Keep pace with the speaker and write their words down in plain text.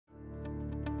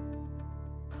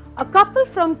A couple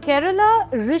from Kerala,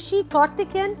 Rishi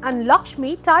Karthikeyan and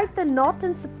Lakshmi, tied the knot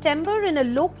in September in a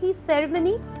low-key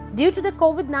ceremony due to the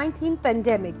COVID-19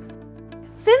 pandemic.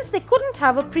 Since they couldn't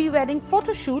have a pre-wedding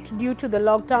photo shoot due to the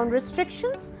lockdown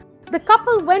restrictions, the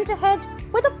couple went ahead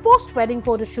with a post-wedding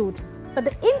photo shoot, but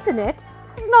the internet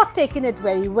has not taken it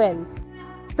very well.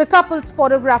 The couple's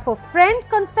photographer friend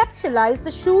conceptualized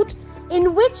the shoot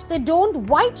in which they donned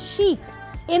white sheets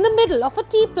in the middle of a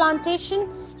tea plantation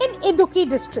in Idukki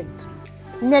district.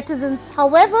 Netizens,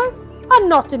 however, are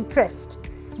not impressed.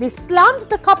 They slammed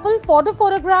the couple for the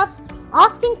photographs,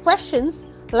 asking questions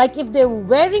like if they were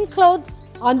wearing clothes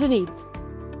underneath.